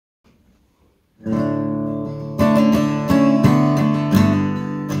Sitting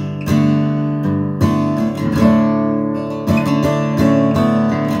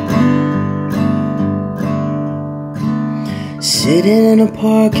in a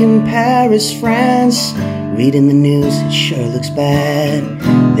park in Paris, France, reading the news, it sure looks bad.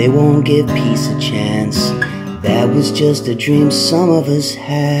 They won't give peace a chance. That was just a dream some of us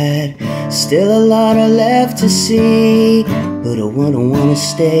had. Still a lot are left to see, but I don't wanna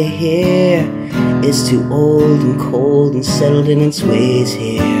stay here. It's too old and cold and settled in its ways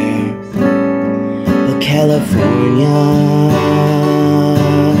here. But California,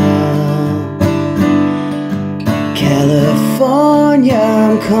 California,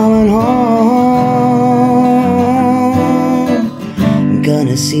 I'm coming home. I'm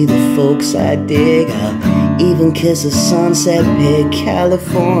gonna see the folks I dig. I'll even kiss a sunset pig.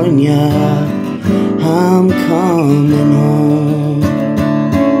 California, I'm coming home.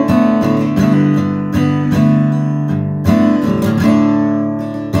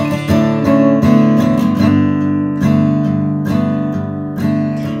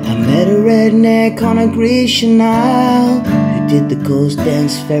 I met a redneck on a Grecian Isle who did the ghost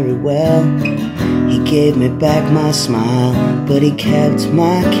dance very well. He gave me back my smile, but he kept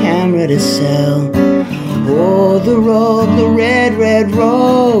my camera to sell. Oh, the rogue, the red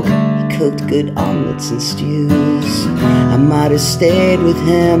rogue, he cooked good omelets and stews. I might have stayed with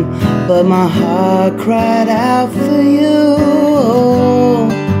him, but my heart cried out for you. Oh,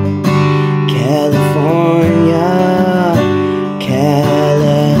 California,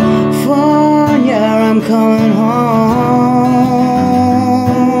 California, I'm coming home.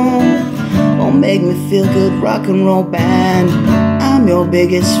 Oh, make me feel good, rock and roll band, I'm your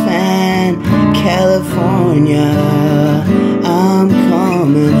biggest fan. California, I'm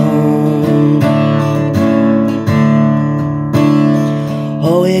coming home.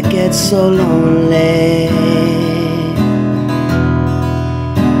 Oh, it gets so lonely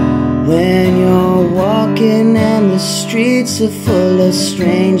when you're walking and the streets are full of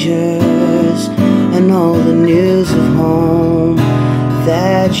strangers, and all the news of home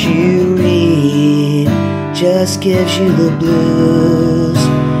that you read just gives you the blues,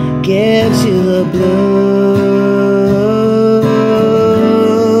 gives you the blues.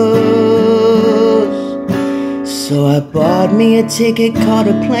 So I bought me a ticket, caught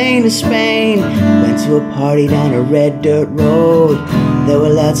a plane to Spain, went to a party down a red dirt road. There were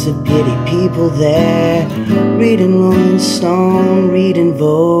lots of pretty people there, reading Rolling Stone, reading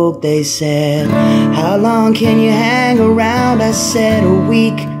Vogue. They said, how long can you hang around? I said, a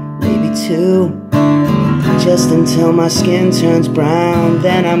week, maybe two, just until my skin turns brown.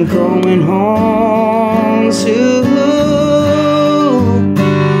 Then I'm going home to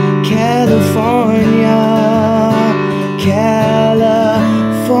California, California,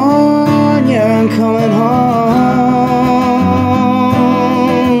 I'm coming home.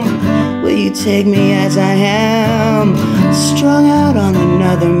 Will you take me as I am, strung out on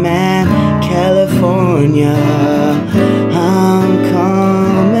another man? California,